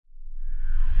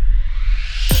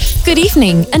Good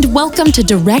evening, and welcome to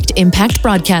Direct Impact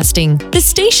Broadcasting, the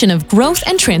station of growth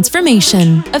and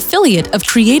transformation. Affiliate of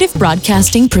Creative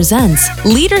Broadcasting presents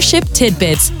Leadership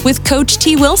Tidbits with Coach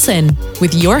T. Wilson,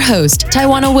 with your host,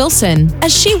 Taiwana Wilson,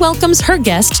 as she welcomes her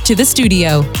guest to the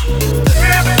studio.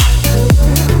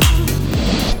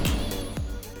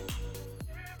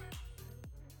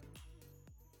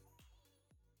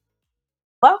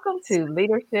 Welcome to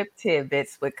Leadership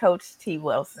Tidbits with Coach T.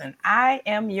 Wilson. I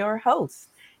am your host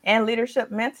and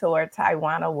leadership mentor,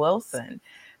 Taiwana Wilson.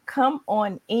 Come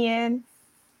on in.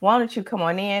 Why don't you come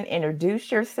on in,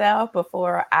 introduce yourself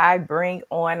before I bring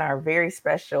on our very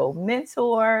special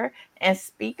mentor and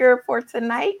speaker for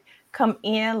tonight. Come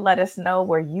in, let us know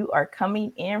where you are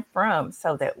coming in from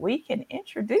so that we can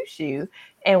introduce you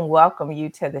and welcome you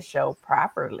to the show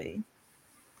properly.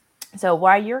 So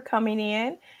while you're coming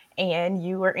in and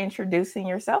you are introducing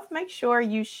yourself, make sure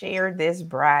you share this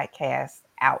broadcast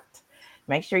out.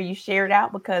 Make sure you share it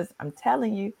out because I'm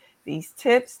telling you, these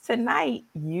tips tonight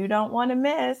you don't want to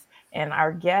miss. And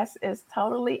our guest is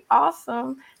totally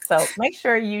awesome. So make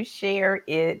sure you share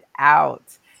it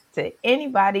out to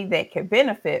anybody that could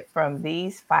benefit from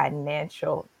these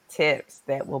financial tips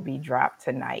that will be dropped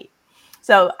tonight.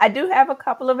 So I do have a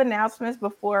couple of announcements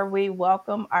before we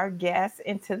welcome our guests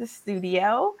into the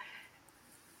studio.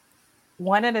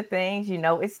 One of the things,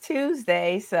 it's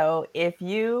Tuesday. So if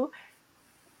you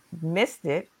missed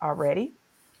it already,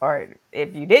 or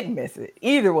if you didn't miss it,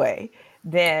 either way,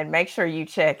 then make sure you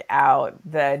check out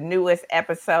the newest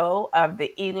episode of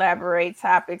the Elaborate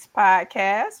Topics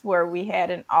podcast, where we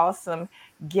had an awesome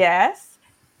guest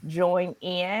join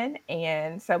in.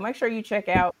 And so make sure you check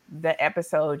out the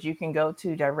episode. You can go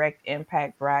to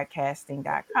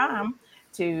directimpactbroadcasting.com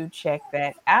to check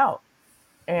that out.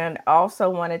 And also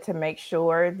wanted to make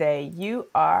sure that you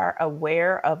are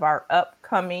aware of our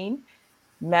upcoming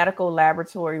medical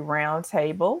laboratory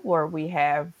roundtable, where we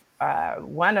have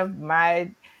one of my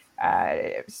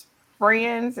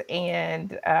friends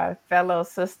and fellow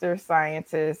sister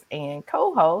scientists and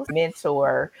co-host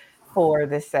mentor for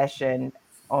the session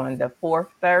on the fourth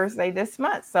Thursday this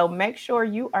month. So make sure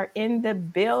you are in the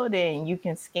building. You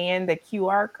can scan the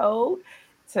QR code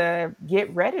to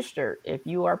get registered. If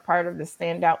you are part of the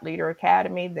Standout Leader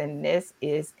Academy, then this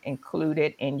is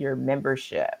included in your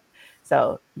membership.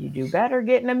 So you do better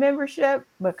getting a membership,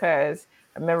 because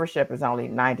a membership is only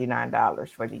 $99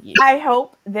 for the year. I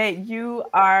hope that you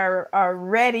are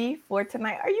ready for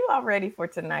tonight. Are you all ready for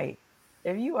tonight?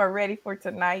 If you are ready for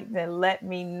tonight, then let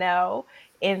me know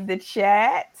in the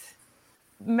chat.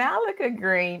 Malika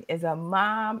Green is a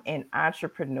mom and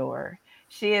entrepreneur.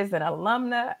 She is an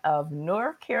alumna of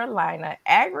North Carolina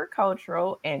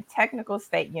Agricultural and Technical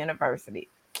State University.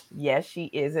 Yes, she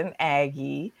is an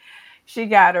Aggie. She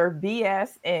got her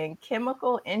BS in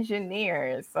chemical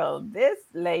engineering. So this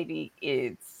lady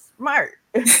is smart.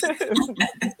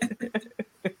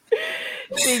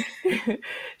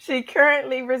 She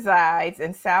currently resides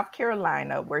in South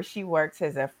Carolina, where she works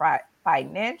as a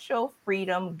financial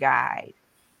freedom guide.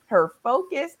 Her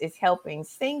focus is helping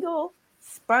single,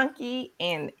 spunky,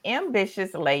 and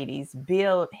ambitious ladies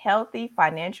build healthy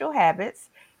financial habits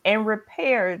and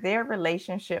repair their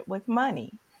relationship with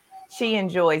money. She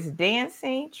enjoys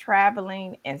dancing,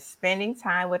 traveling, and spending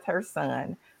time with her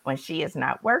son when she is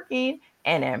not working,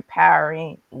 and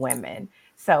empowering women.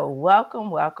 So welcome,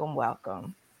 welcome,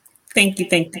 welcome. Thank you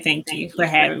for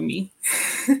having me.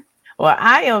 Well,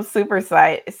 I am super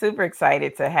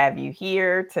excited to have you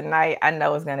here tonight. I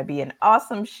know it's going to be an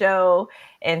awesome show.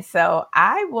 And so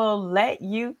I will let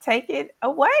you take it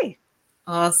away.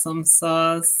 Awesome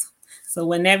sauce. So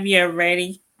whenever you're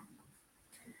ready,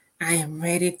 I am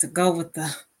ready to go with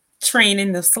the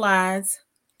training, the slides.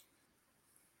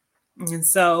 And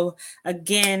so,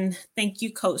 again, thank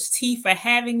you, Coach T, for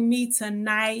having me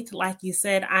tonight. Like you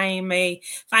said, I am a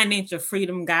financial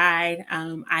freedom guide.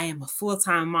 I am a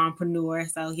full-time mompreneur.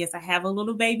 So, yes, I have a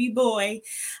little baby boy.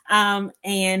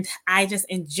 And I just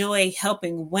enjoy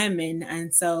helping women.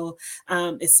 And so,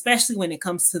 especially when it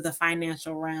comes to the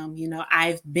financial realm,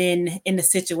 I've been in a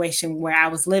situation where I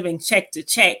was living check to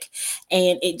check,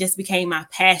 and it just became my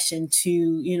passion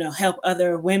to, help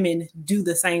other women do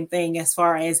the same thing as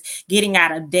far as getting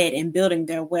out of debt and building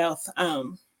their wealth.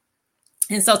 And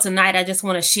so tonight, I just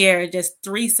want to share just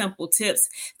 3 simple tips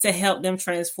to help them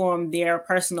transform their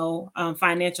personal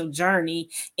financial journey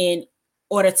in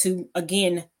order to,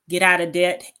 again, get out of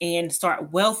debt and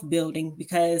start wealth building,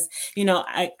 because,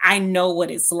 I know what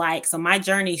it's like. So my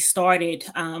journey started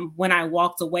when I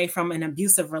walked away from an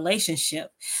abusive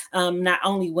relationship. Not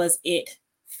only was it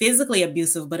physically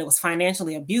abusive, but it was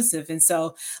financially abusive. And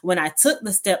so when I took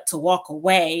the step to walk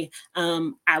away,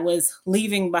 I was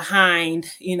leaving behind,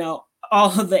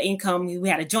 all of the income. We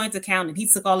had a joint account and he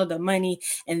took all of the money.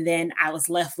 And then I was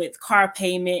left with car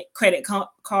payment, credit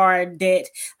card debt,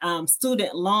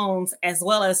 student loans, as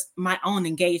well as my own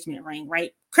engagement ring,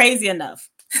 right? Crazy enough.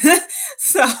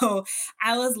 So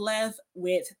I was left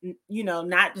with,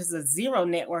 not just a zero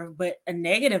net worth, but a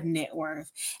negative net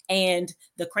worth. And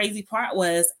the crazy part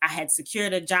was I had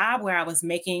secured a job where I was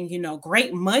making,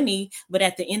 great money. But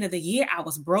at the end of the year, I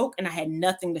was broke and I had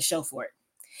nothing to show for it.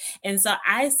 And so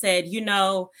I said,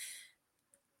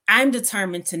 I'm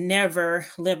determined to never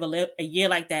live a year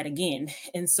like that again.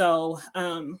 And so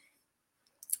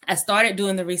I started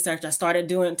doing the research. I started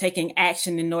taking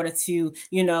action in order to,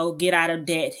 get out of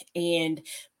debt and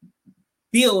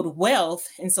build wealth.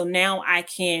 And so now I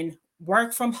can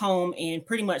work from home and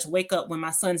pretty much wake up when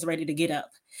my son's ready to get up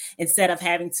instead of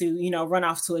having to, run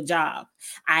off to a job.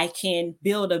 I can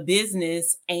build a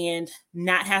business and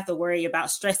not have to worry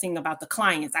about stressing about the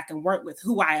clients. I can work with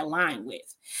who I align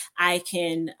with. I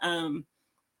can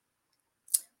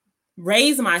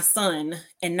raise my son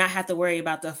and not have to worry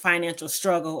about the financial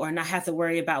struggle or not have to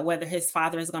worry about whether his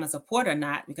father is going to support or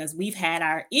not, because we've had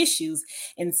our issues.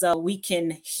 And so we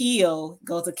can heal,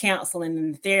 go to counseling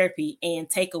and therapy and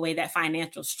take away that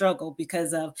financial struggle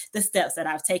because of the steps that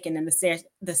I've taken and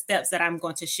the steps that I'm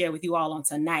going to share with you all on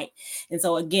tonight. And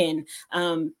so again,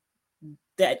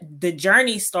 that the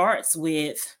journey starts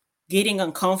with getting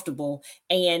uncomfortable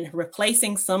and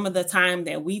replacing some of the time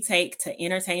that we take to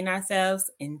entertain ourselves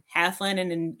and have fun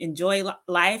and enjoy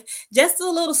life, just a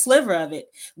little sliver of it,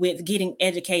 with getting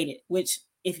educated, which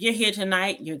if you're here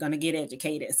tonight, you're going to get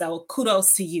educated. So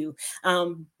kudos to you.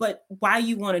 But why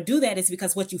you want to do that is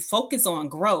because what you focus on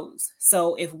grows.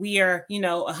 So if we are,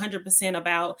 100%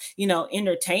 about,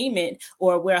 entertainment,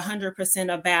 or we're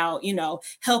 100% about,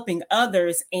 helping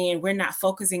others, and we're not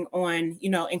focusing on,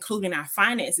 including our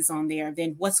finances on there,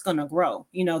 then what's going to grow?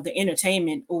 The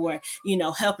entertainment or,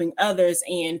 helping others,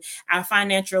 and our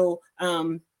financial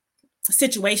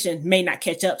situation may not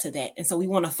catch up to that. And so we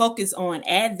want to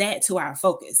add that to our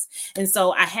focus. And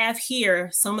so I have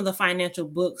here some of the financial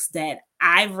books that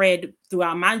I've read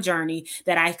throughout my journey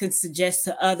that I could suggest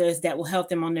to others that will help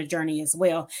them on their journey as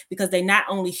well, because they not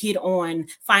only hit on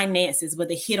finances, but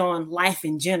they hit on life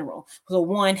in general. So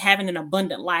one, Having an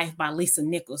Abundant Life by Lisa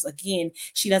Nichols. Again,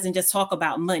 she doesn't just talk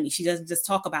about money. She doesn't just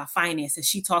talk about finances.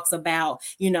 She talks about,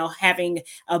 having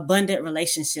abundant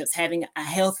relationships, having a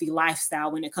healthy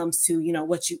lifestyle when it comes to,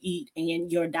 what you eat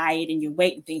and your diet and your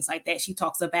weight and things like that. She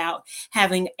talks about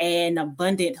having an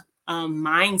abundant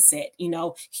mindset,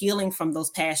 healing from those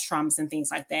past traumas and things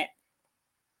like that.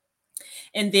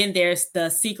 And then there's The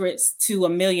Secrets to a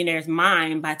Millionaire's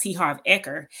Mind by T. Harv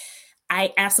Eker.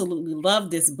 I absolutely love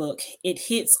this book. It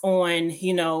hits on,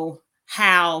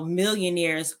 how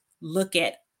millionaires look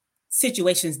at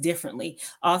situations differently.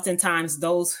 Oftentimes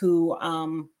those who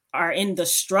are in the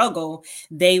struggle,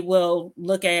 they will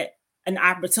look at an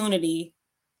opportunity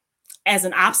as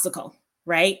an obstacle.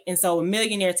 Right. And so a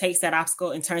millionaire takes that obstacle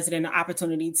and turns it into an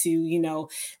opportunity to,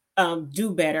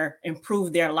 do better,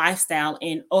 improve their lifestyle,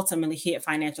 and ultimately hit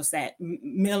financial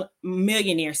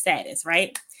millionaire status.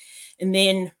 Right. And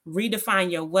then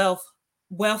Redefine Your Wealth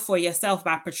for Yourself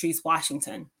by Patrice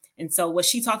Washington. And so what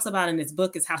she talks about in this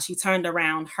book is how she turned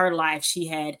around her life. She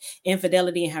had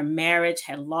infidelity in her marriage,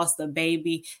 had lost a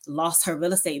baby, lost her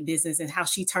real estate business, and how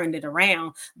she turned it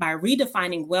around by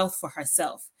redefining wealth for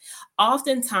herself.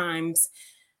 Oftentimes,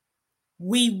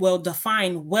 we will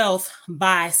define wealth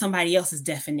by somebody else's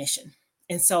definition.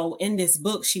 And so in this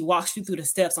book, she walks you through the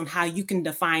steps on how you can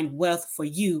define wealth for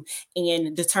you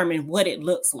and determine what it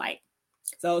looks like.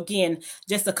 So again,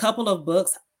 just a couple of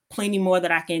books, plenty more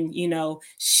that I can,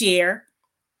 share.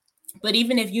 But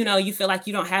even if, you feel like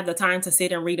you don't have the time to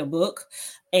sit and read a book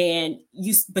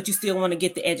but you still want to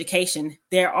get the education,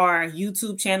 there are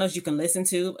YouTube channels you can listen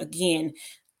to. Again,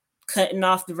 cutting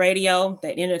off the radio,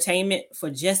 that entertainment for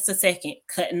just a second,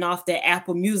 cutting off that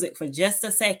Apple Music for just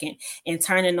a second, and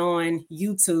turning on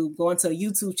YouTube, going to a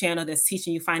YouTube channel that's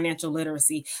teaching you financial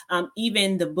literacy.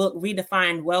 Even the book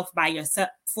Redefine Wealth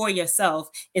for Yourself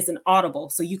is an Audible,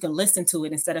 so you can listen to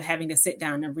it instead of having to sit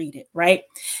down and read it, right?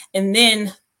 And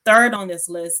then third on this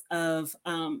list of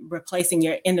replacing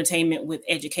your entertainment with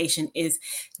education is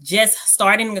just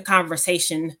starting a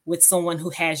conversation with someone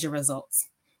who has your results.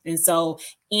 And so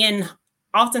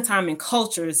oftentimes in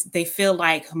cultures, they feel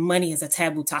like money is a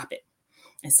taboo topic.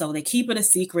 And so they keep it a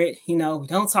secret. We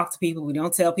don't talk to people. We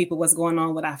don't tell people what's going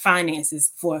on with our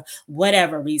finances for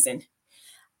whatever reason.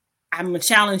 I'm going to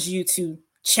challenge you to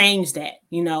change that,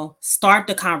 start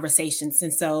the conversations.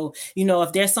 And so,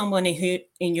 if there's someone in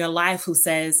your life who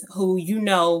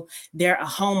they're a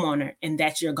homeowner and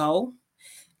that's your goal,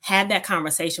 have that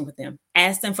conversation with them.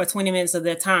 Ask them for 20 minutes of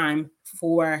their time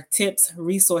for tips,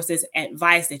 resources,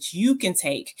 advice that you can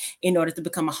take in order to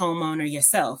become a homeowner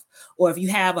yourself. Or if you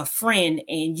have a friend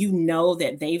and you know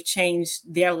that they've changed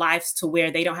their lives to where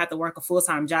they don't have to work a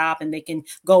full-time job and they can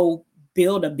go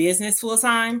build a business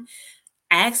full-time,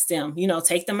 ask them,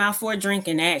 take them out for a drink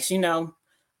and ask,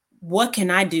 what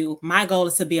can I do? My goal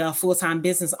is to be a full-time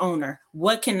business owner.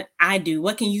 What can I do?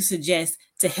 What can you suggest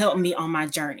to help me on my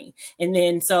journey? And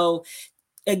then, so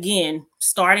again,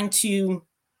 starting to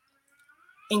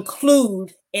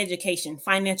include education,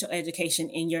 financial education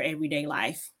in your everyday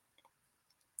life.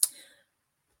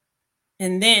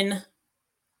 And then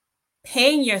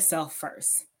paying yourself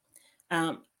first.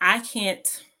 I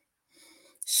can't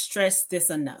stress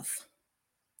this enough.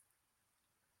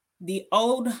 The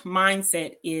old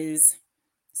mindset is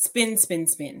spend.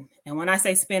 And when I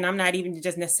say spend, I'm not even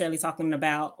just necessarily talking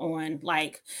about on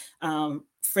like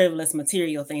frivolous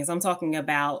material things. I'm talking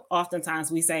about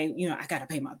oftentimes we say, I got to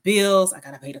pay my bills. I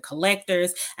got to pay the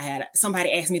collectors. I had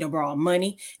somebody ask me to borrow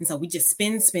money. And so we just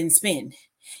spend.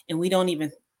 And we don't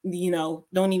even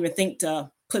think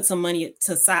to put some money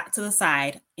to the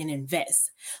side and invest.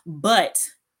 But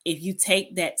if you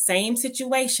take that same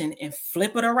situation and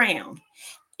flip it around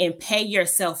and pay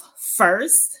yourself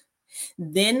first,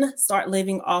 then start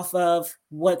living off of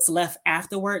what's left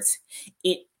afterwards,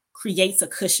 it creates a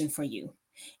cushion for you.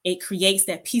 It creates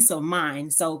that peace of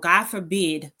mind. So God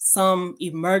forbid some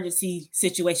emergency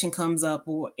situation comes up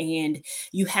and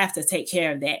you have to take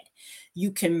care of that.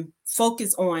 You can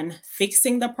focus on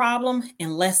fixing the problem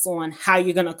and less on how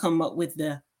you're going to come up with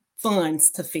the funds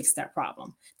to fix that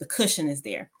problem. The cushion is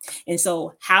there. And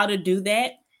so how to do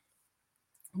that?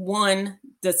 One,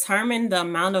 determine the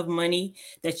amount of money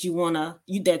that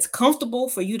that's comfortable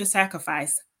for you to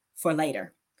sacrifice for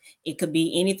later. It could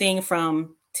be anything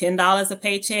from $10 a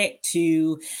paycheck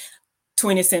to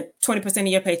 20% of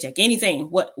your paycheck, anything,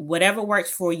 whatever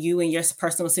works for you in your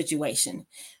personal situation.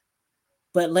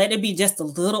 But let it be just a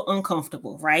little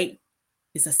uncomfortable, right?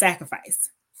 It's a sacrifice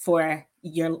for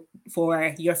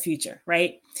your future,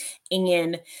 right?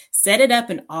 And set it up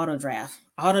in auto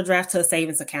draft to a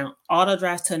savings account, auto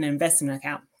draft to an investment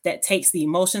account. That takes the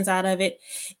emotions out of it.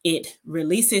 It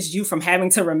releases you from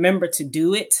having to remember to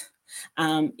do it.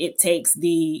 It takes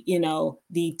the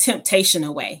temptation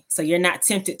away. So you're not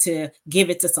tempted to give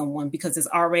it to someone because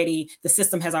the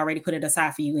system has already put it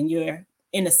aside for you. And you're,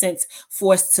 in a sense,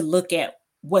 forced to look at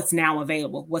what's now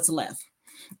available, what's left.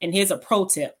 And here's a pro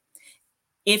tip.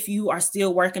 If you are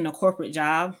still working a corporate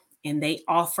job and they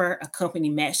offer a company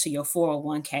match to your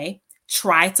 401k,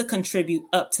 try to contribute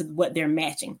up to what they're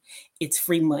matching. It's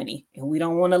free money, and we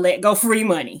don't want to let go free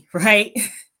money, right?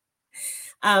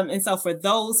 And so for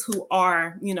those who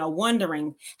are,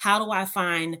 wondering, how do I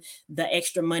find the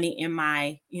extra money in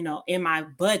my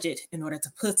budget in order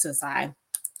to put aside?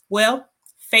 Well,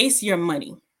 face your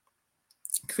money.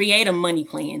 Create a money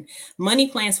plan. Money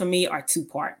plans for me are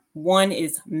two-part. One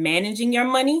is managing your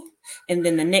money, and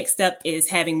then the next step is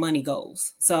having money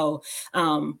goals. So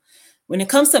when it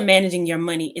comes to managing your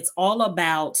money, it's all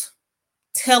about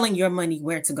telling your money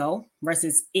where to go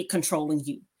versus it controlling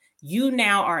you. You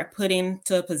now are put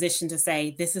into a position to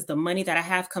say, this is the money that I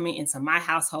have coming into my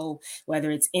household, whether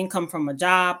it's income from a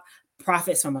job,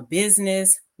 profits from a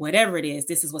business, whatever it is,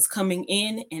 this is what's coming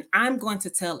in, and I'm going to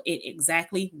tell it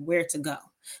exactly where to go.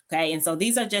 Okay. And so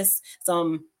these are just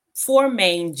some 4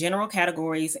 main general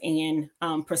categories and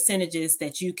percentages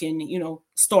that you can,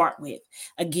 start with.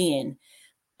 Again,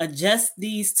 adjust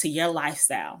these to your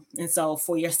lifestyle. And so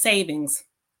for your savings,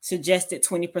 suggested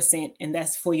 20%, and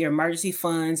that's for your emergency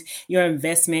funds, your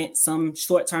investment, some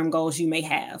short-term goals you may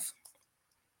have.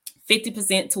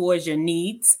 50% towards your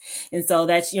needs. And so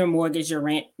that's your mortgage, your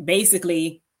rent,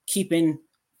 basically keeping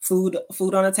food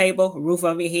on the table, roof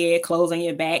over your head, clothes on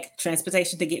your back,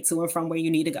 transportation to get to and from where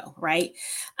you need to go, right?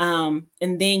 And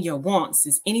then your wants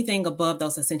is anything above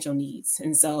those essential needs.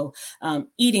 And so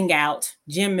eating out,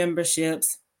 gym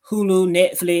memberships, Hulu,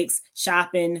 Netflix,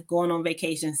 shopping, going on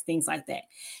vacations, things like that.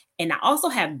 And I also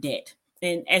have debt.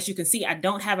 And as you can see, I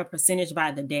don't have a percentage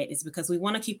by the debt. It's because we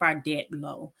want to keep our debt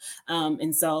low.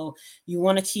 And so you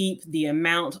want to keep the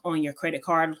amount on your credit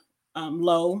card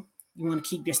low. You want to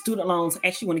keep your student loans.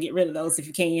 Actually, you want to get rid of those if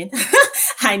you can.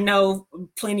 I know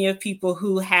plenty of people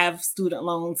who have student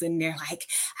loans and they're like,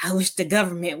 I wish the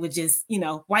government would just,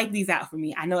 wipe these out for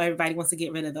me. I know everybody wants to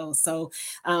get rid of those. So,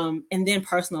 and then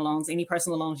personal loans, any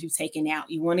personal loans you've taken out,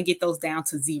 you want to get those down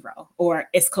to zero or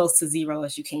as close to zero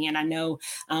as you can. I know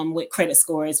with credit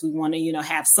scores, we want to,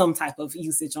 have some type of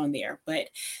usage on there. But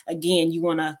again, you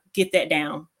want to get that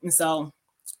down. And so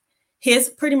here's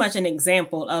pretty much an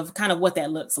example of kind of what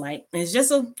that looks like. And it's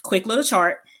just a quick little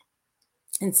chart.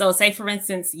 And so say, for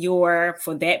instance,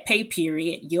 for that pay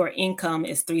period, your income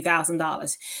is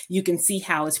 $3,000. You can see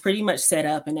how it's pretty much set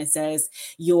up. And it says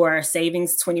your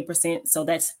savings 20%. So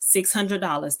that's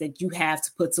 $600 that you have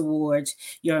to put towards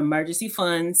your emergency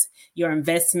funds, your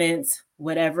investments,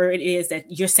 whatever it is that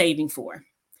you're saving for.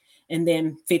 And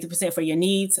then 50% for your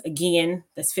needs. Again,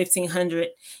 that's $1,500.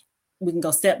 We can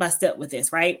go step by step with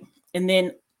this, right? And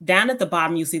then down at the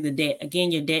bottom, you see the debt.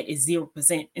 Again, your debt is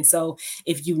 0%. And so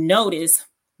if you notice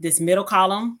this middle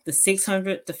column, the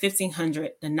 600, the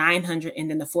 1,500, the 900, and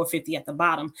then the 450 at the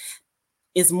bottom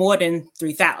is more than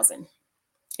 3,000.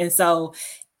 And so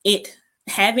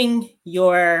having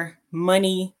your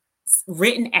money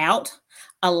written out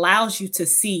allows you to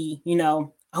see,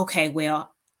 okay,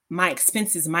 well, my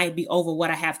expenses might be over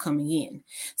what I have coming in.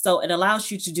 So it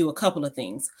allows you to do a couple of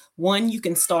things. One, you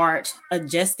can start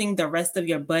adjusting the rest of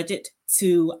your budget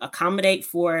to accommodate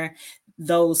for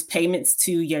those payments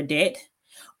to your debt.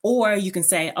 Or you can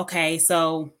say, okay,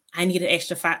 so I need an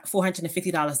extra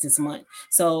 $450 this month.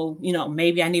 So,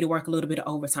 maybe I need to work a little bit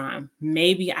of overtime.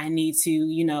 Maybe I need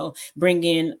to, bring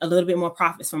in a little bit more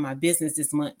profits from my business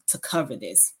this month to cover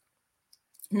this.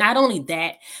 Not only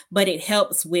that, but it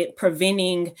helps with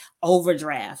preventing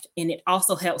overdraft. And it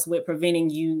also helps with preventing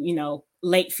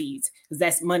late fees, because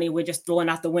that's money we're just throwing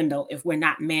out the window if we're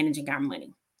not managing our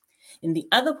money. And the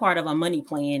other part of a money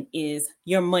plan is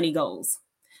your money goals.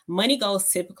 Money goals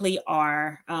typically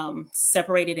are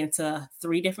separated into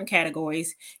 3 different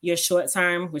categories. Your short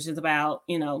term, which is about,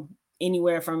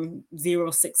 anywhere from 0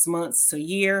 to 6 months to a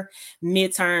year,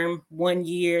 midterm, 1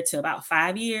 year to about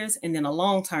 5 years. And then a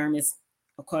long term is,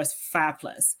 of course,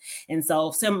 5+. And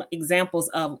so some examples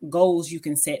of goals you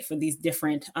can set for these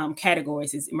different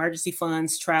categories is emergency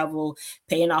funds, travel,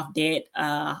 paying off debt,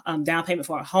 down payment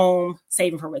for a home,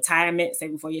 saving for retirement,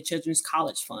 saving for your children's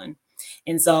college fund.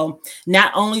 And so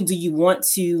not only do you want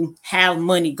to have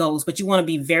money goals, but you want to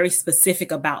be very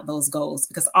specific about those goals,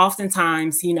 because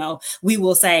oftentimes, we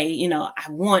will say, I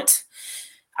want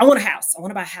a house. I want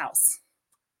to buy a house.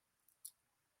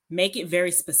 Make it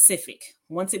very specific.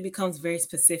 Once it becomes very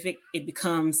specific, it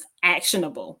becomes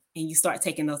actionable and you start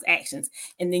taking those actions.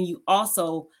 And then you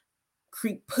also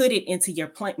put it into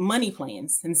your money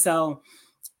plans. And so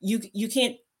you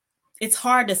can't, it's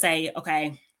hard to say,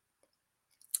 okay,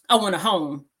 I want a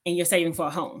home and you're saving for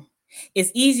a home.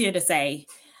 It's easier to say,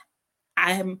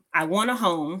 I want a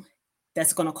home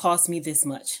that's going to cost me this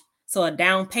much. So a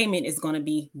down payment is going to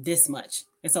be this much.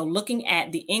 And so looking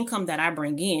at the income that I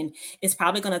bring in, it's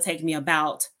probably going to take me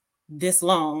about this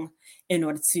long in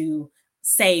order to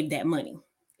save that money.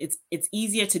 It's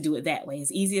easier to do it that way.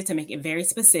 It's easier to make it very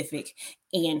specific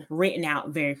and written out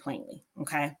very plainly.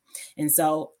 Okay. And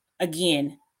so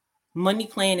again, money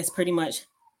plan is pretty much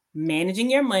managing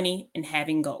your money and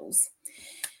having goals.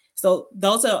 So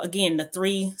those are, again, the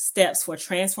 3 steps for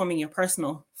transforming your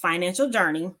personal financial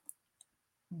journey,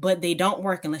 but they don't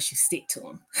work unless you stick to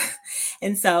them.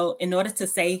 And so in order to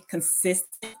stay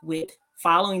consistent with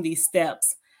following these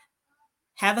steps,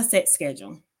 have a set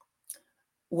schedule.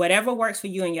 Whatever works for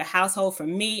you and your household. For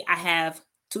me, I have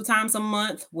 2 times a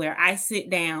month where I sit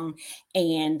down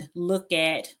and look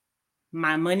at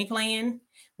my money plan,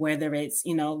 whether it's,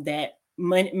 that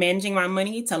managing my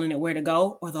money, telling it where to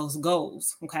go, or those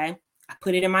goals. Okay. I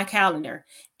put it in my calendar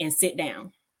and sit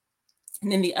down.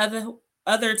 And then the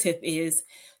other tip is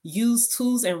use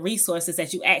tools and resources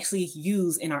that you actually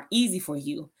use and are easy for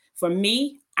you. For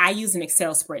me, I use an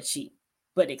Excel spreadsheet,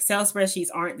 but Excel spreadsheets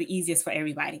aren't the easiest for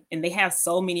everybody. And they have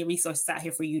so many resources out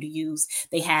here for you to use.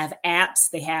 They have apps,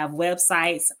 they have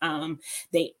websites.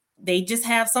 They just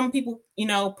have, some people,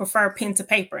 prefer pen to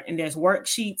paper, and there's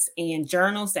worksheets and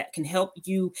journals that can help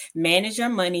you manage your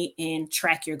money and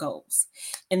track your goals.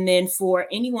 And then for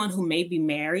anyone who may be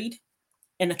married,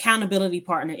 an accountability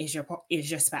partner is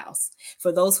your spouse.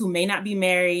 For those who may not be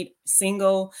married,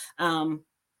 single,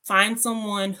 find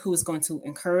someone who is going to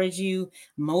encourage you,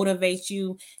 motivate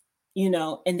you,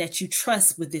 and that you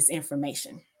trust with this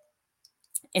information.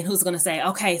 And who's going to say,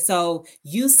 okay, so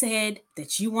you said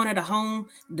that you wanted a home,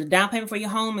 the down payment for your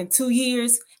home in 2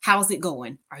 years. How's it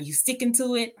going? Are you sticking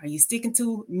to it? Are you sticking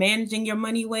to managing your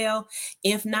money well?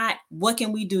 If not, what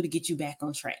can we do to get you back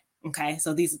on track? Okay,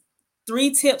 so these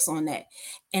 3 tips on that.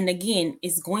 And again,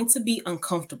 it's going to be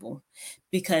uncomfortable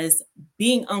because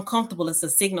being uncomfortable is a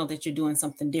signal that you're doing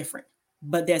something different.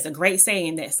 But there's a great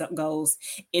saying that goes,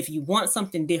 if you want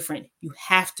something different, you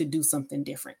have to do something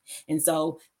different. And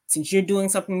so since you're doing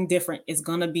something different, it's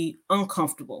going to be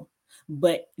uncomfortable,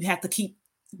 but you have to keep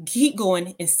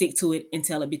going and stick to it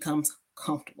until it becomes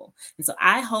comfortable. And so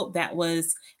I hope that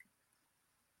was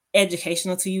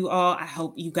educational to you all. I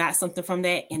hope you got something from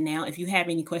that. And now if you have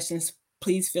any questions,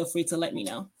 please feel free to let me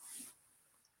know.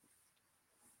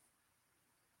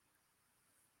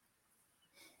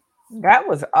 That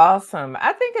was awesome.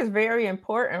 I think it's very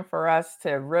important for us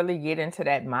to really get into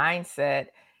that mindset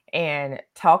and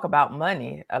talk about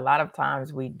money. A lot of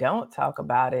times we don't talk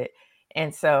about it.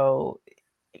 And so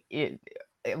it,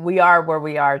 we are where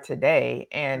we are today,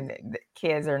 and the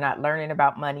kids are not learning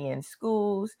about money in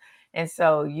schools. And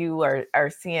so you are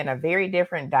seeing a very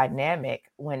different dynamic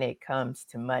when it comes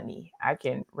to money. I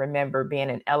can remember being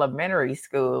in elementary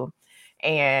school,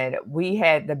 and we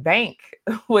had the bank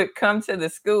would come to the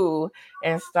school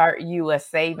and start you a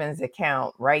savings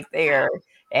account right there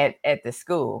at the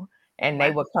school. And they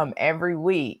Wow. would come every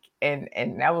week, and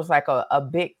that was like a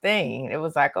big thing. It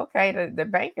was like, okay, the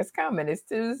bank is coming. It's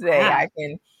Tuesday. Wow. I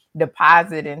can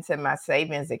deposit into my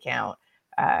savings account.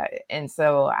 And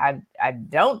so I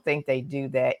don't think they do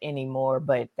that anymore,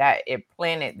 but that it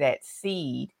planted that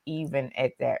seed even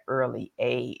at that early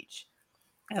age.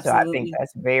 So I think Absolutely.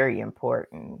 that's very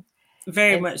important.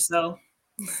 Very And much so.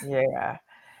 yeah.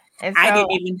 And I so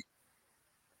didn't even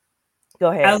go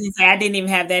I was ahead. gonna say I didn't even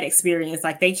have that experience.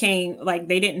 Like they came, like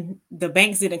they didn't, the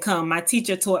banks didn't come. My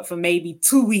teacher taught for maybe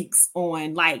 2 weeks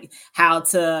on like how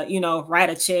to, write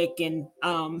a check and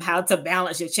how to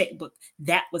balance your checkbook.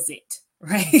 That was it.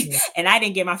 Right. Mhm, And I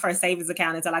didn't get my first savings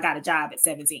account until I got a job at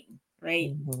 17. Right.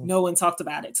 mhm. No one talked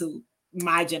about it to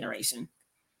my generation.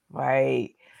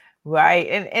 Right. Right.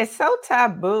 And it's so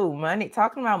taboo. Money,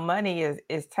 talking about money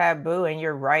is taboo. And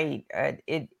you're right.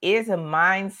 It is a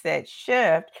mindset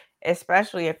shift,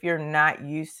 especially if you're not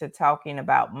used to talking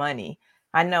about money.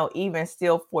 I know even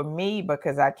still for me,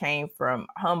 because I came from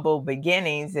humble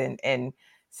beginnings and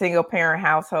single parent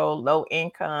household, low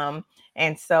income.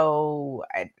 And so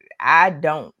I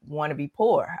don't want to be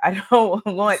poor. I don't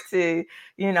want to,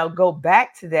 go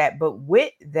back to that. But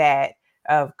with that,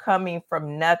 of coming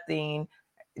from nothing,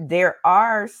 there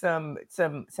are some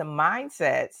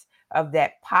mindsets of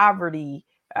that poverty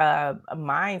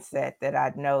mindset that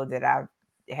I know that I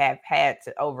have had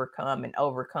to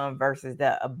overcome versus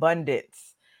the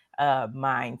abundance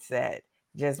mindset,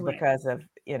 just Right. because of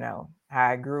how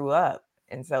I grew up.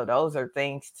 And so those are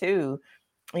things too.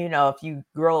 If you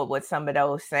grow up with some of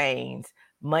those sayings,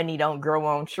 money don't grow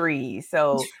on trees.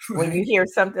 So when you Right. hear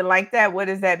something like that, what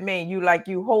does that mean?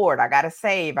 You hoard. I gotta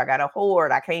save. I gotta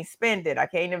hoard. I can't spend it. I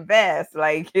can't invest.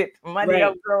 Money Right.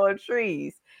 don't grow on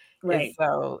trees. And Right.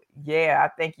 so, yeah, I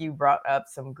think you brought up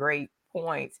some great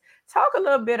points. Talk a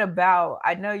little bit about,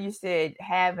 I know you said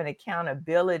have an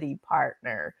accountability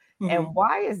partner, and Mhm.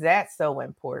 why is that so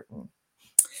important?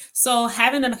 So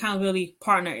having an accountability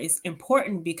partner is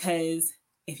important because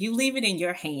if you leave it in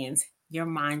your hands, your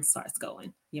mind starts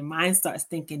going. Your mind starts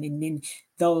thinking, and then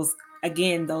those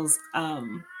again, those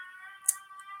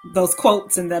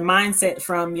quotes and the mindset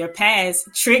from your past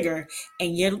trigger,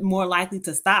 and you're more likely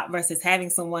to stop versus having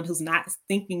someone who's not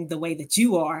thinking the way that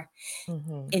you are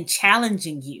Hmm. and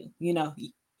challenging you.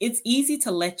 It's easy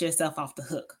to let yourself off the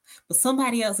hook, but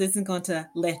somebody else isn't going to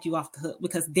let you off the hook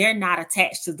because they're not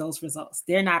attached to those results.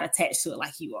 They're not attached to it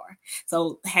like you are.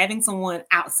 So having someone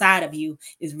outside of you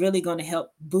is really going to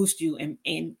help boost you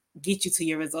and get you to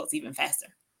your results even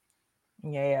faster.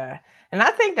 Yeah. And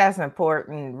I think that's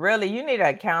important. Really, you need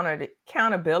an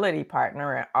accountability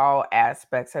partner in all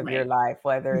aspects of your Right. life,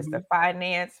 whether it's the Mhm.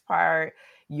 finance part,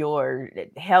 your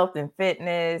health and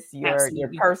fitness, your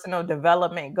Absolutely. personal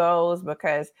development goals,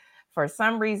 because for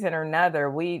some reason or another,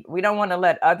 we don't want to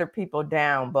let other people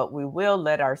down, but we will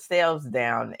let ourselves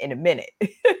down in a minute.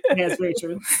 That's very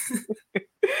true.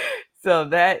 So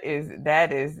that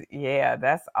is yeah,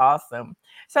 that's awesome.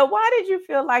 So why did you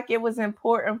feel like it was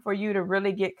important for you to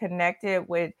really get connected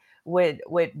with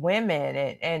women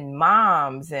and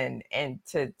moms and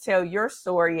to tell your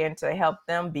story and to help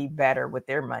them be better with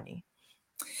their money?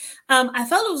 I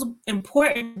felt it was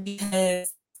important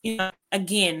because,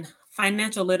 again,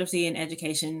 financial literacy and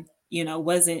education,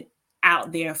 wasn't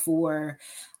out there for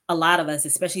a lot of us,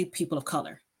 especially people of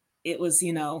color. It was,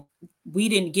 we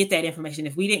didn't get that information.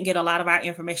 If we didn't get a lot of our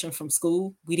information from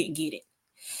school, we didn't get it.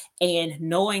 And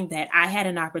knowing that I had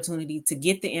an opportunity to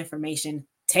get the information,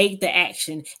 take the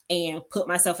action, and put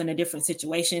myself in a different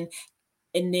situation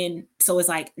And then, so it's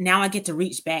like, now I get to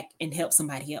reach back and help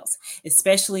somebody else,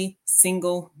 especially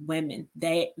single women.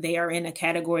 They are in a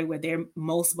category where they're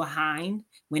most behind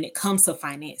when it comes to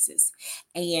finances.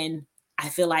 And I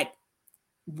feel like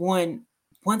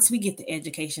once we get the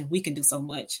education, we can do so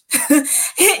much.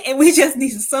 And we just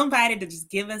need somebody to just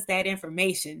give us that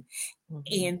information.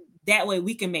 Mm-hmm. And that way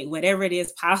we can make whatever it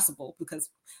is possible, because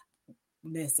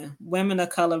listen, women of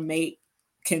color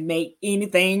can make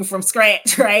anything from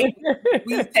scratch, right?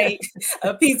 We take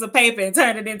a piece of paper and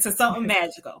turn it into something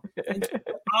magical. And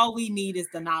all we need is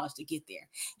the knowledge to get there.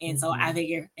 And so I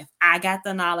figure if I got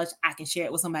the knowledge, I can share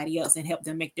it with somebody else and help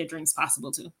them make their dreams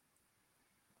possible too.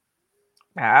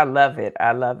 I love it.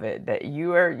 I love it that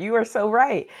you are so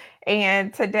right.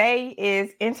 And today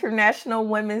is International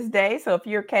Women's Day. So if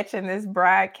you're catching this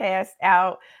broadcast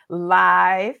out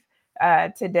live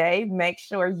today, make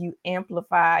sure you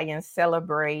amplify and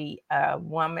celebrate a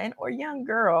woman or young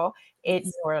girl in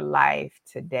your life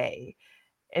today.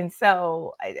 And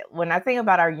so when I think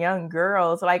about our young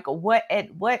girls, like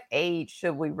at what age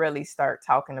should we really start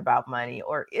talking about money,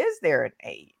 or is there an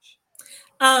age?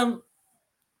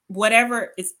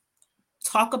 Whatever is,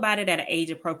 talk about it at an age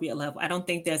appropriate level. I don't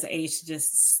think there's an age to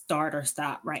just start or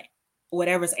stop, right?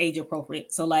 Whatever's age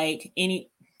appropriate. So like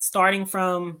starting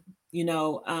from,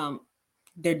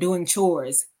 they're doing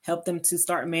chores, help them to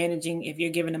start managing. If you're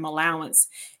giving them allowance,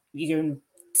 you're $10,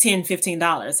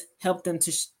 $15, help them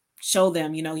to show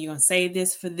them, you're going to save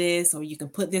this for this, or you can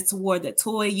put this toward the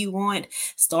toy you want.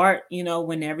 Start,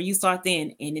 whenever you start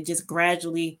then, and it just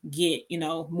gradually get,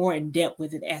 more in depth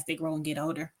with it as they grow and get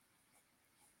older.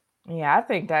 Yeah, I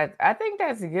think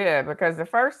that's good, because the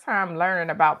first time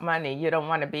learning about money, you don't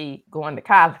want to be going to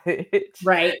college.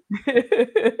 Right.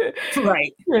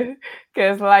 Right.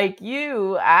 Because like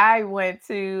you, I went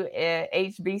to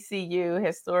HBCU,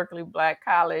 Historically Black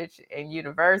College and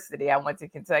University. I went to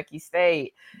Kentucky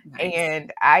State. Nice.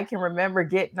 And I can remember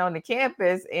getting on the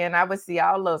campus and I would see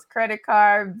all those credit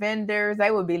card vendors.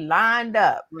 They would be lined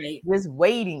up, right, just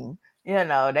waiting.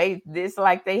 It's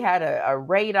like they had a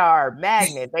radar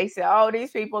magnet. They said, oh,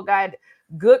 these people got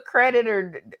good credit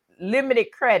or limited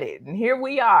credit. And here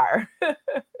we are.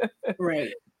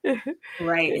 Right.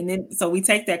 Right. And then, so we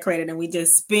take that credit and we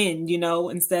just spend,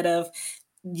 instead of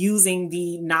using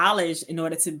the knowledge in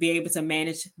order to be able to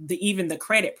manage even the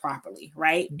credit properly.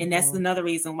 Right. Mm-hmm. And that's another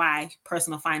reason why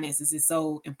personal finances is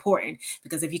so important,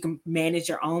 because if you can manage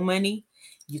your own money,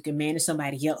 you can manage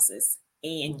somebody else's.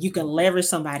 And you can leverage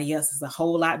somebody else's a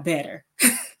whole lot better.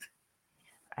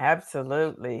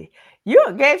 Absolutely. You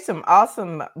gave some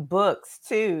awesome books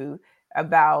too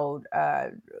about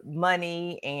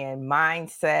money and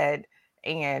mindset.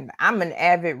 And I'm an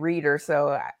avid reader,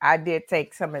 so I did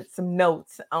take some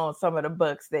notes on some of the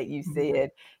books that you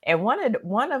said. And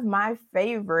one of my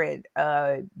favorite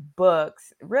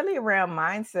books, really around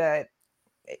mindset,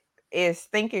 is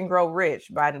Think and Grow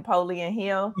Rich by Napoleon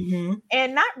Hill. Mm-hmm.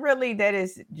 And not really that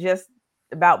is just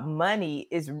about money,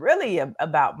 is really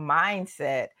about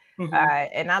mindset. Mm-hmm.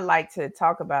 And I like to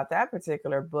talk about that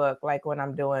particular book, like when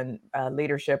I'm doing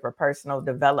leadership or personal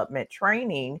development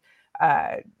training,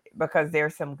 because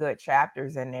there's some good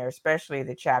chapters in there, especially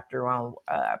the chapter on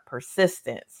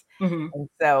persistence. Mm-hmm. And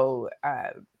so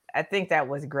I think that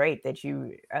was great that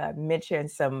you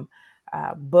mentioned some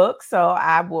books. So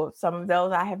some of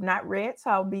those I have not read, so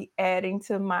I'll be adding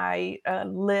to my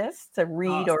list to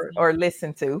read. Awesome. or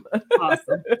listen to.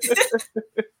 Awesome.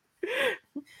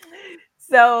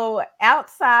 So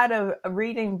outside of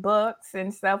reading books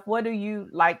and stuff, what do you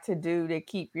like to do to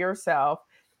keep yourself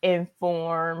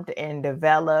informed and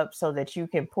developed so that you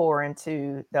can pour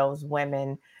into those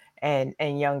women and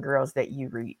young girls that you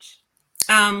reach?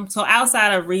 So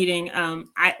outside of reading,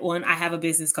 I have a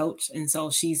business coach, and so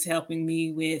she's helping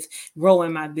me with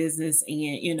growing my business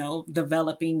and,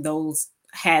 developing those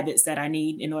habits that I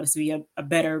need in order to be a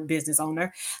better business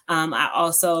owner. I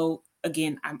also,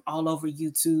 again, I'm all over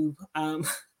YouTube. I'm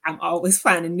always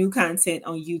finding new content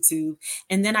on YouTube.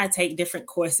 And then I take different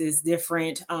courses,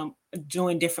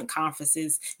 join different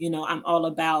conferences. I'm all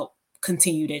about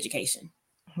continued education.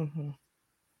 Mm-hmm.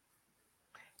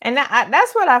 And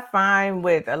that's what I find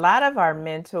with a lot of our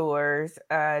mentors,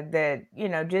 that,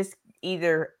 just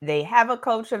either they have a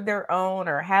coach of their own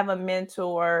or have a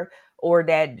mentor, or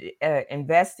that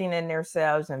investing in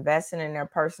themselves, investing in their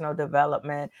personal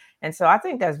development. And so I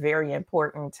think that's very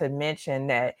important to mention,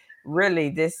 that really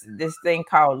this thing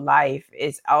called life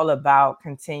is all about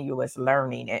continuous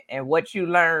learning. And what you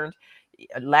learned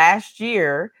last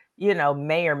year,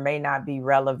 may or may not be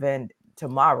relevant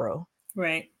tomorrow.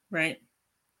 Right, right.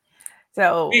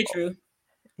 So very true.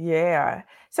 Yeah.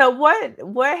 So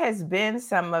what has been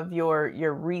some of your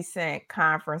recent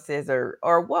conferences,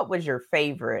 or what was your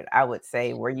favorite, I would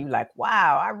say, where you like,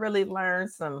 wow, I really learned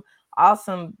some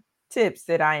awesome tips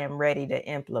that I am ready to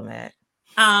implement?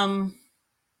 Um,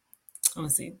 let me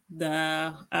see.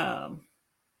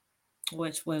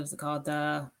 What was it called?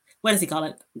 What does he call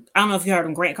it? I don't know if you heard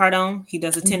him, Grant Cardone. He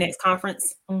does a Mhm. 10X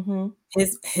conference. Mhm.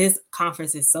 His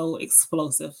conference is so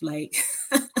explosive. Like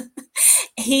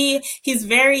he's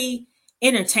very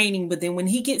entertaining, but then when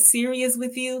he gets serious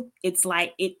with you, it's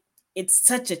like it's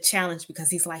such a challenge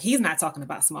because he's not talking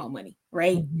about small money,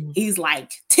 right? Mhm. He's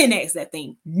like 10X that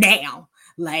thing now.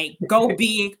 Like go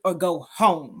big or go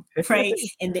home, right?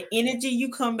 And the energy you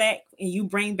come back and you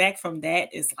bring back from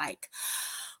that is like,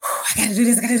 I gotta do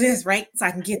this, right? So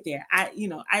I can get there. I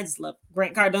just love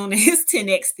Grant Cardone and his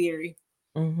 10X theory.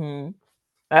 Mhm.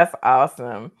 That's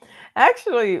awesome.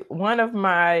 Actually, one of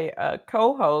my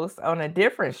co-hosts on a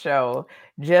different show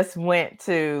just went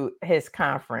to his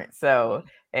conference. So,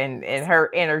 and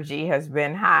her energy has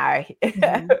been high,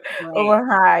 Right. on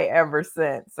high ever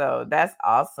since. So that's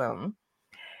awesome.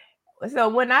 So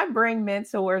when I bring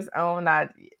mentors on,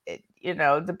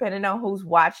 depending on who's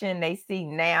watching, they see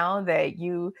now that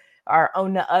you are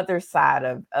on the other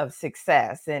side of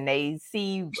success, and they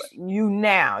see you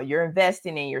now. You're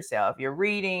investing in yourself. You're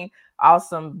reading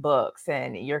awesome books,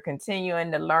 and you're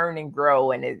continuing to learn and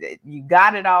grow, and you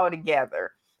got it all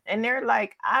together. And they're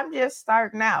like, I'm just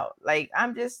starting out. Like,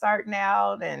 I'm just starting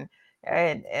out, and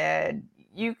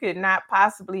you could not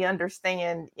possibly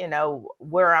understand,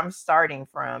 where I'm starting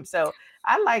from. So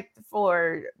I like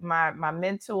for my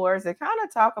mentors to kind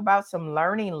of talk about some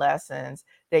learning lessons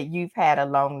that you've had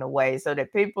along the way, so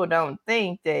that people don't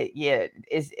think that, yeah,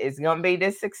 it's gonna be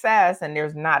this success and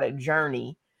there's not a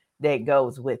journey that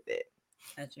goes with it.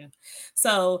 Gotcha.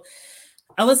 So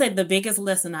I would say the biggest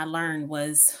lesson I learned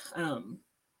was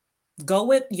go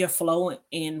with your flow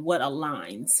and what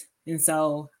aligns. And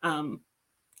so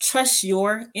trust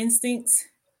your instincts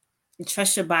and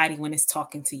trust your body when it's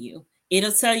talking to you.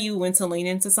 It'll tell you when to lean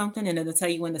into something and it'll tell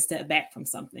you when to step back from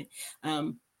something.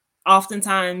 Um,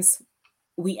 Oftentimes,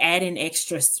 we add in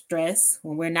extra stress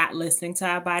when we're not listening to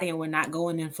our body and we're not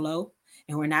going in flow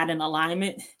and we're not in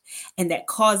alignment. And that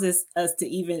causes us to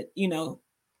even,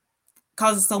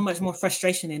 causes so much more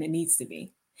frustration than it needs to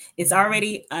be. It's Mhm.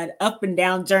 already an up and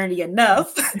down journey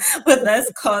enough with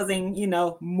us causing,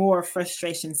 more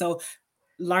frustration. So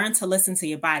learn to listen to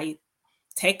your body.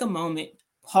 Take a moment,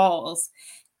 pause,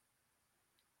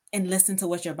 and listen to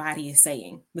what your body is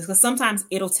saying. Because sometimes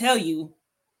it'll tell you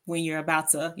when you're about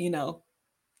to,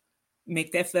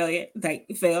 make that failure, like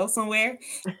fail somewhere,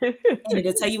 and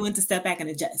it'll tell you when to step back and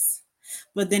adjust.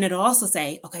 But then it'll also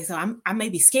say, okay, so I may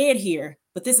be scared here,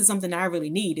 but this is something I really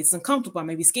need. It's uncomfortable. I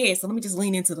may be scared. So let me just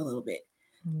lean into it a little bit.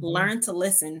 Mhm. Learn to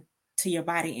listen to your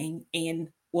body and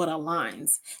what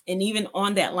aligns. And even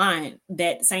on that line,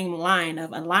 that same line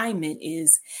of alignment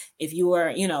is if you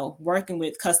are, working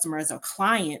with customers or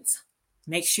clients,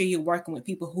 make sure you're working with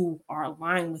people who are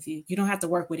aligned with you. You don't have to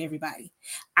work with everybody.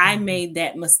 I Mhm. made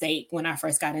that mistake when I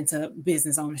first got into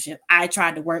business ownership. I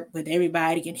tried to work with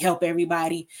everybody and help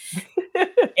everybody.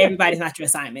 Everybody's not your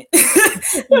assignment.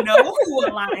 Know who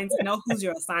aligns, know who's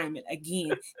your assignment.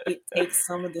 Again, it takes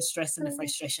some of the stress and the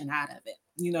frustration out of it.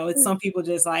 It's some people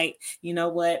just like, you know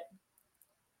what,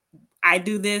 I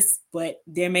do this, but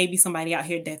there may be somebody out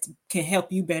here that can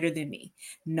help you better than me.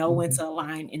 Know when Mhm. to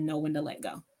align and know when to let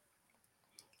go.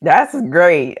 That's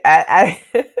great. I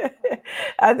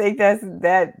I think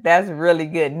that's really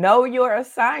good. Know your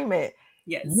assignment.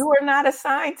 Yes. You are not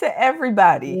assigned to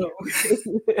everybody. No.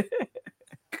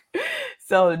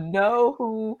 So know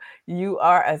who you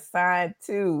are assigned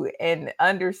to, and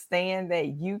understand that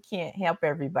you can't help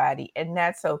everybody, and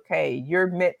that's okay. You're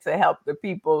meant to help the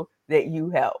people that you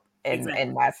help, and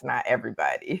Exactly. that's not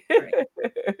everybody.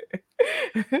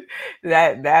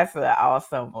 Right. That's an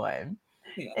awesome one.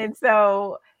 Yeah. And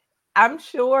so I'm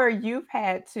sure you've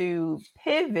had to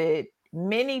pivot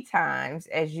many times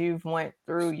as you've went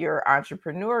through your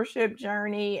entrepreneurship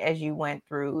journey, as you went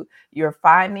through your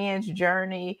finance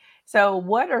journey. So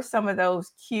what are some of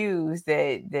those cues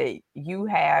that you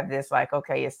have that's like,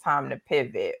 okay, it's time to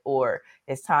pivot, or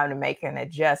it's time to make an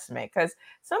adjustment? Because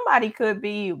somebody could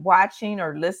be watching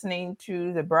or listening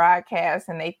to the broadcast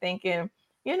and they thinking,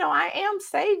 I am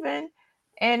saving,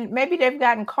 and maybe they've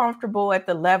gotten comfortable at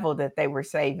the level that they were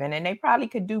saving, and they probably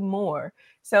could do more.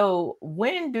 So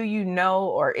when do you know,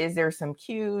 or is there some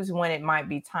cues when it might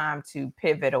be time to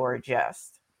pivot or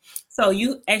adjust? So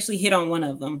you actually hit on one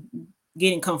of them,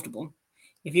 getting comfortable.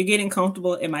 If you're getting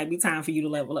comfortable, it might be time for you to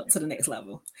level up to the next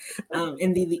level.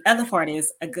 And the other part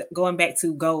is going back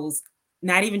to goals,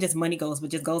 not even just money goals,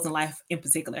 but just goals in life in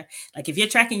particular. Like if you're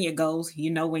tracking your goals, you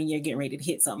know when you're getting ready to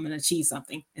hit something and achieve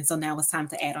something. And so now it's time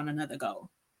to add on another goal.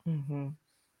 Mm-hmm.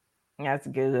 That's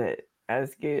good.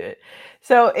 That's good.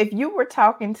 So, if you were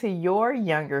talking to your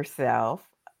younger self,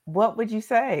 what would you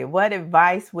say? What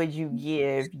advice would you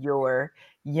give your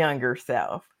younger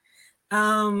self?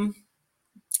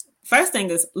 First thing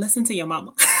is listen to your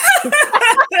mama.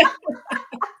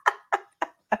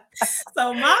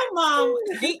 So my mom,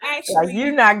 she actually, Like,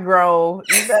 you not grown.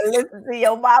 You better listen to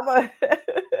your mama.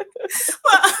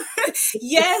 well,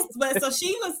 yes, but so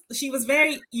she was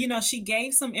very, she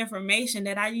gave some information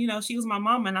that she was my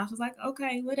mom, and I was like,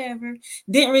 okay, whatever.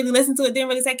 Didn't really listen to it, didn't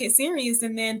really take it serious.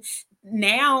 And then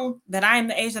now that I am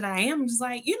the age that I am, I'm just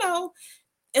like,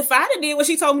 if I'd have did what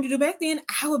she told me to do back then,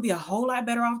 I would be a whole lot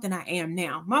better off than I am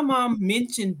now. My mom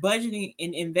mentioned budgeting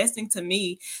and investing to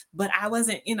me, but I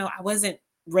wasn't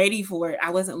ready for it. I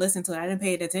wasn't listening to it. I didn't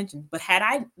pay attention. But had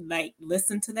I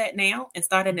listened to that now and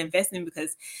started investing,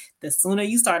 because the sooner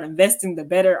you start investing, the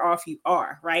better off you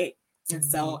are, right? And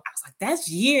so I was like, that's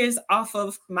years off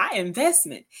of my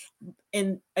investment.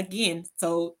 And again,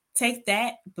 so take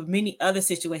that, but many other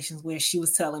situations where she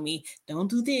was telling me, don't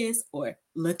do this or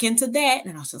look into that.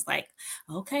 And I was just like,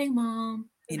 okay, mom,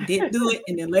 and didn't do it.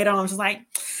 And then later on, I was just like,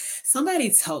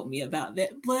 somebody told me about that,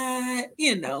 but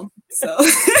so.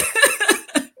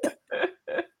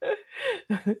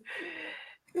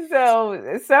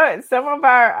 So some of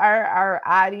our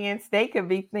audience, they could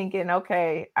be thinking,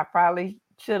 okay, I probably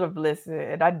should have listened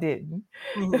and I didn't.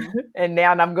 Mm-hmm. And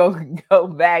now I'm going to go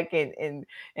back and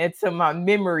into my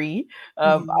memory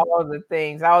of all the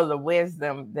things, all the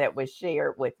wisdom that was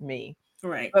shared with me.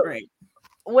 Right, But right.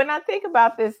 when I think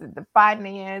about this, the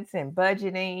finance and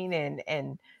budgeting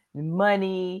and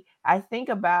money, I think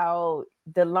about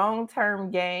the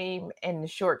long-term game and the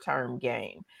short-term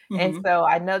game. And so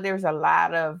I know there's a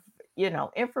lot of,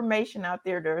 information out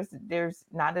there. There's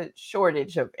not a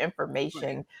shortage of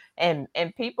information, right.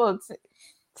 and people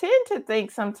tend to think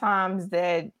sometimes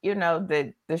that,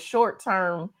 the short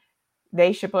term,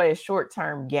 they should play a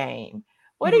short-term game.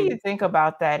 What do you think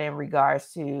about that in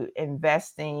regards to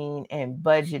investing and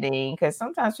budgeting? Because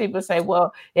sometimes people say,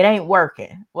 well, it ain't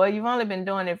working. Well, you've only been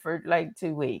doing it for like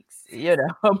 2 weeks, a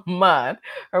month,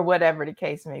 or whatever the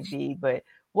case may be. But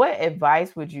what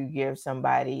advice would you give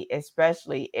somebody,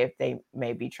 especially if they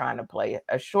may be trying to play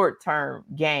a short-term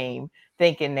game,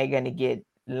 thinking they're going to get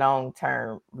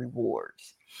long-term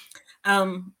rewards?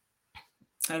 How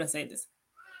to say this?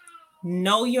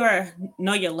 Know your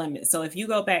limits. So if you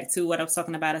go back to what I was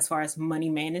talking about as far as money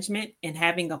management and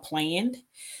having a plan,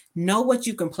 know what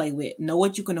you can play with, know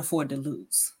what you can afford to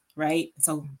lose, right?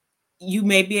 So you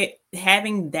may be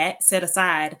having that set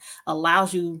aside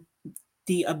allows you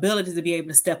the ability to be able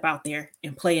to step out there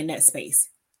and play in that space.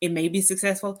 It may be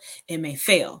successful, it may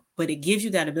fail, but it gives you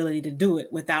that ability to do it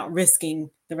without risking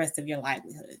the rest of your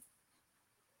livelihood.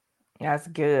 That's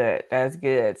good. That's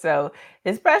good. So,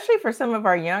 especially for some of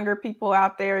our younger people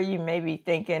out there, you may be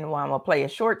thinking, well, I'm gonna play a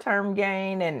short-term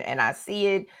game, and I see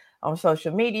it on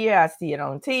social media, I see it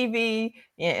on TV,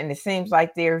 and it seems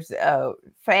like there's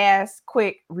fast,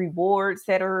 quick rewards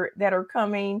that are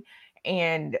coming.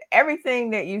 And everything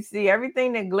that you see,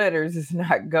 everything that glitters is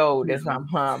not gold, as my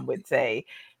mom would say.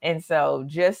 And so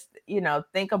just,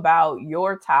 think about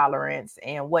your tolerance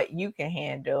and what you can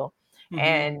handle.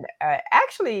 And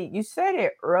actually, you said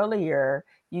it earlier.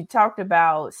 You talked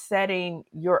about setting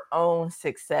your own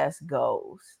success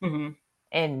goals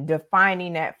and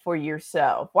defining that for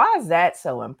yourself. Why is that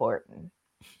so important?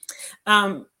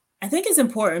 I think it's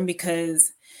important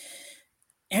because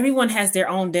everyone has their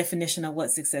own definition of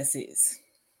what success is.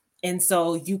 And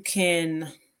so you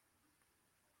can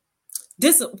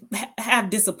have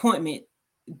disappoint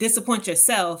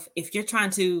yourself if you're trying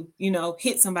to,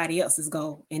 hit somebody else's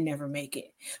goal and never make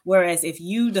it. Whereas if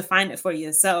you define it for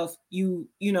yourself, you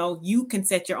can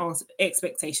set your own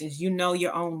expectations,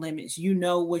 your own limits,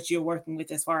 what you're working with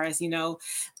as far as,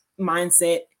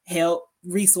 mindset, help,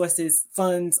 resources,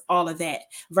 funds, all of that,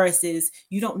 versus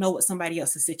you don't know what somebody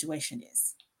else's situation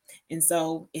is. And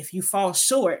so if you fall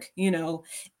short, you're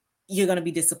going to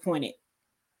be disappointed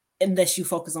unless you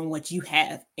focus on what you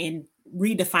have and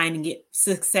redefining it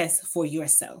success for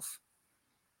yourself.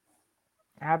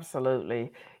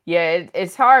 Absolutely. Yeah,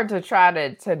 it's hard to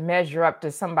try to measure up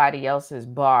to somebody else's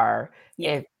bar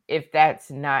if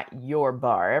that's not your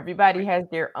bar. Everybody has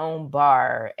their own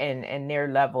bar and their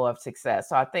level of success.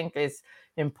 So I think it's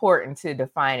important to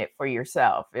define it for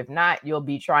yourself. If not, you'll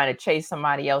be trying to chase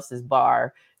somebody else's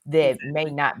bar that may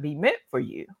not be meant for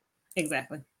you.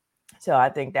 Exactly. So I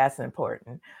think that's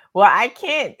important. Well, I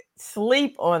can't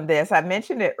sleep on this. I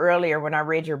mentioned it earlier when I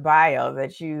read your bio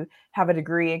that you have a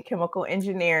degree in chemical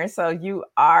engineering. So you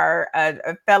are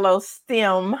a fellow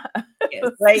STEM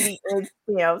Yes. lady in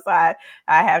STEM. So I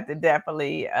have to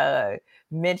definitely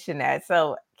mention that.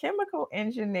 So chemical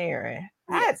engineering.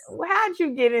 Yes. How'd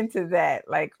you get into that?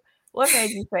 Like, what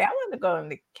made you say, I want to go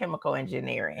into chemical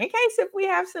engineering? In case if we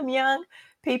have some young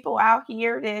people out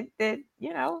here that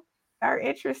are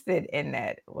interested in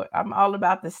that. I'm all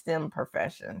about the STEM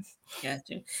professions.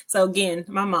 Gotcha. So again,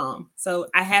 my mom. So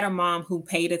I had a mom who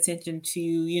paid attention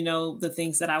to, the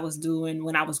things that I was doing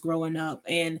when I was growing up.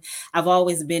 And I've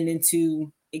always been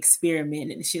into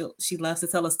experimenting. She loves to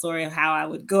tell a story of how I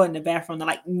would go in the bathroom to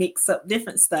like mix up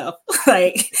different stuff,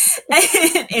 like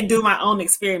and do my own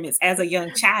experiments as a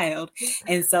young child.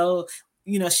 And so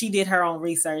she did her own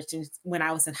research. And when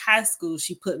I was in high school,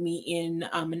 she put me in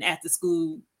an after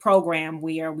school program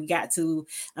where we got to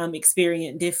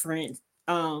experience different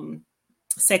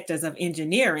sectors of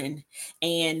engineering.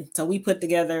 And so we put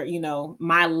together,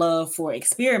 my love for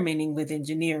experimenting with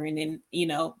engineering. And,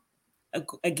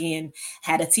 again,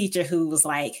 had a teacher who was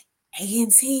like,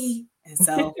 A&T. And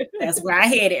so that's where I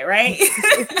headed, right?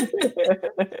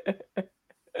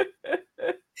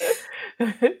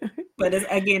 But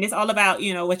it's all about,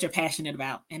 what you're passionate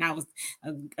about. And I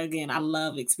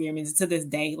love experiments to this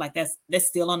day. Like that's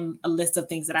still on a list of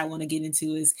things that I want to get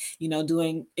into is,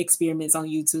 doing experiments on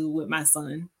YouTube with my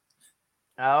son.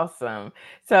 Awesome.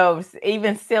 So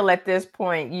even still at this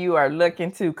point, you are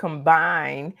looking to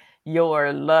combine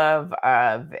your love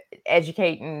of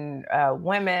educating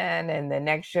women and the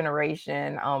next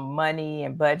generation on money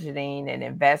and budgeting and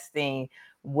investing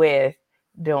with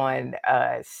doing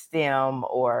STEM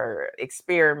or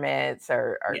experiments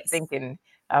or Yes. thinking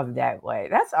of that way.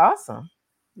 That's awesome.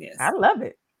 Yes. I love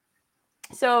it.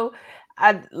 So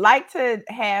I'd like to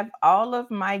have all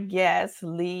of my guests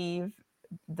leave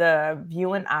the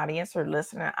viewing audience or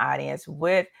listening audience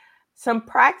with some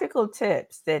practical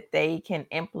tips that they can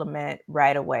implement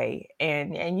right away.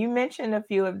 And you mentioned a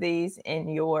few of these in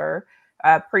your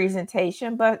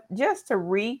presentation, but just to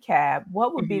recap,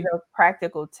 what would be the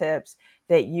practical tips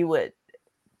that you would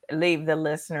leave the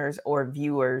listeners or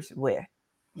viewers with?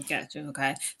 Gotcha.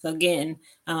 Okay. So again,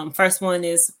 first one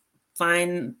is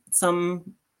find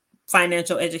some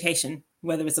financial education,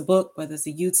 whether it's a book, whether it's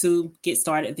a YouTube, get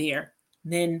started there.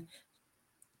 Then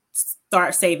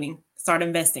start saving, start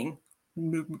investing.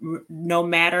 No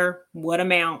matter what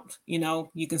amount,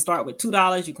 you can start with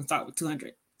 $2, you can start with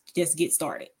 200. Just get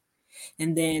started.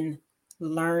 And then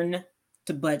learn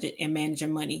to budget and manage your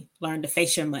money. Learn to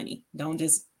face your money. Don't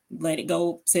just let it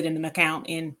go sit in an account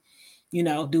and,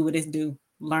 do what it do.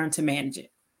 Learn to manage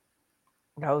it.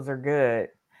 Those are good.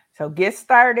 So get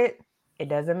started. It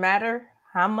doesn't matter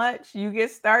how much you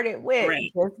get started with.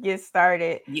 Right. Just get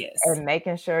started. Yes. And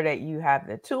making sure that you have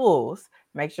the tools.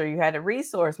 Make sure you had a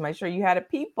resource. Make sure you had a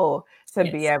people to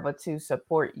be able to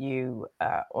support you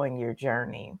on your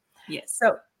journey. Yes.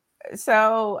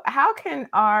 So how can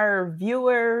our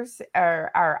viewers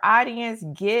or our audience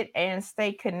get and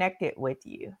stay connected with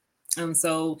you?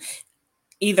 So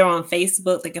either on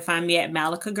Facebook, they can find me at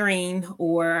Malika Green,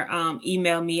 or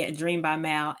email me at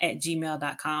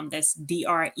dreambymal@gmail.com. That's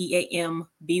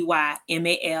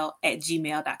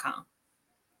DREAMBYMAL@gmail.com.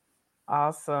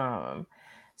 Awesome.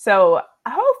 So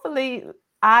hopefully,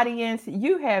 audience,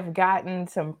 you have gotten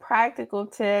some practical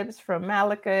tips from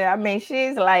Malika. I mean,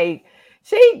 she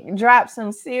dropped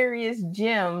some serious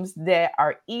gems that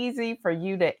are easy for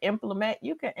you to implement.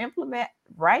 You can implement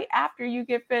right after you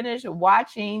get finished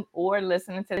watching or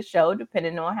listening to the show,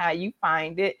 depending on how you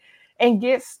find it, and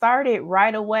get started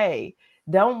right away.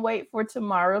 Don't wait for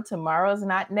tomorrow. Tomorrow's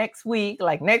not next week.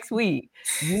 Like next week,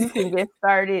 you can get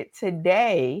started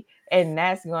today, and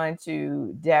that's going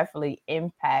to definitely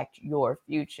impact your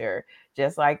future.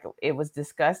 Just like it was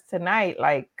discussed tonight,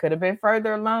 like could have been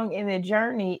further along in the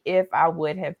journey if I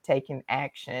would have taken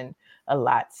action a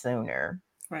lot sooner.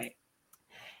 Right.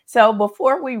 So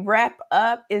before we wrap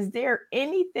up, is there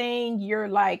anything you're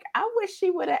like, I wish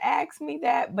she would have asked me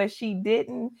that, but she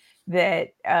didn't, that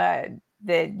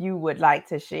you would like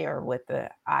to share with the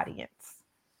audience?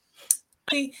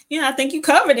 Yeah, I think you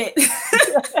covered it.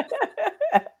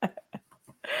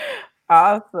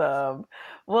 Awesome.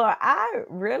 Well, I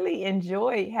really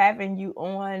enjoy having you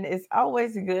on. It's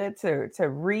always good to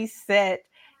reset,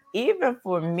 even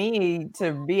for me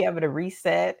to be able to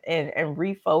reset and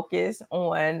refocus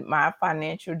on my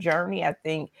financial journey. I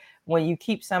think when you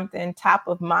keep something top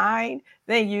of mind,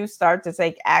 then you start to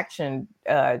take action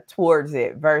towards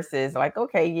it versus like,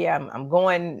 okay, yeah, I'm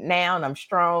going now and I'm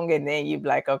strong. And then you'd be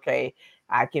like, okay,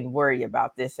 I can worry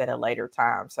about this at a later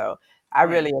time. So I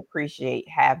really appreciate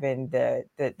having the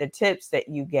tips that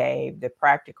you gave, the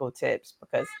practical tips,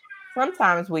 because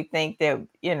sometimes we think that,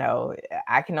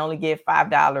 I can only give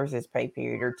 $5 this pay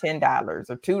period or $10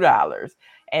 or $2.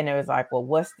 And it was like, well,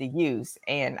 what's the use?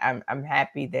 And I'm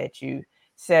happy that you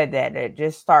said that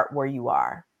just start where you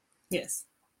are. Yes.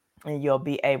 And you'll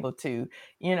be able to,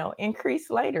 increase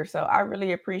later. So I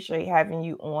really appreciate having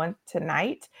you on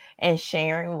tonight and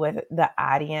sharing with the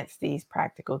audience these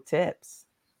practical tips.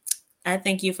 I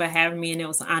thank you for having me, and it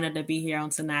was an honor to be here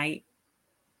on tonight.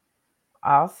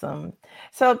 Awesome.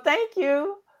 So thank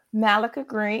you, Malika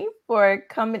Green, for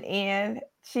coming in.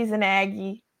 She's an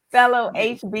Aggie, fellow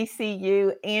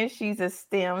HBCU, and she's a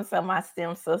STEM, so my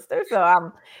STEM sister. So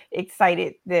I'm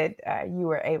excited that you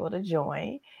were able to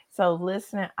join. So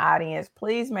listening audience,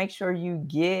 please make sure you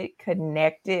get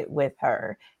connected with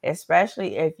her,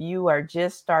 especially if you are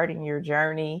just starting your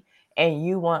journey and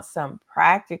you want some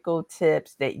practical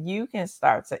tips that you can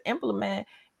start to implement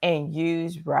and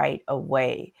use right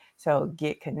away. So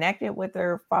get connected with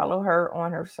her, follow her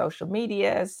on her social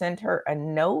media, send her a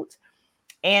note.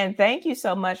 And thank you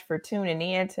so much for tuning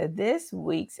in to this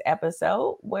week's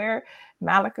episode where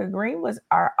Malika Green was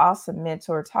our awesome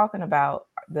mentor talking about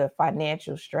the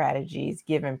financial strategies,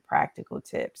 giving practical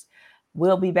tips.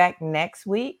 We'll be back next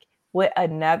week with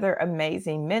another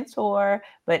amazing mentor.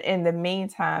 But in the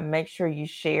meantime, make sure you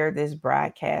share this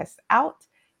broadcast out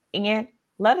and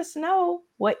let us know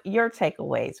what your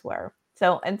takeaways were.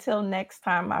 So until next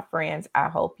time, my friends, I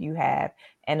hope you have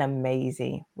an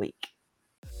amazing week.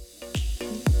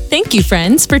 Thank you,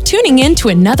 friends, for tuning in to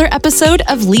another episode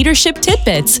of Leadership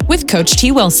Tidbits with Coach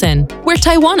T. Wilson, where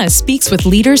Taiwana speaks with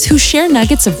leaders who share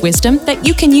nuggets of wisdom that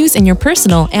you can use in your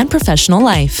personal and professional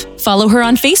life. Follow her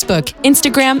on Facebook,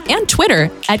 Instagram, and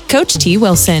Twitter at Coach T.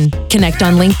 Wilson. Connect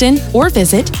on LinkedIn or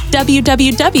visit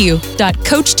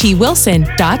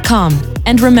www.coachtwilson.com.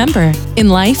 And remember, in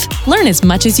life, learn as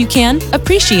much as you can,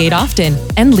 appreciate often,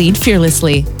 and lead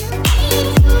fearlessly.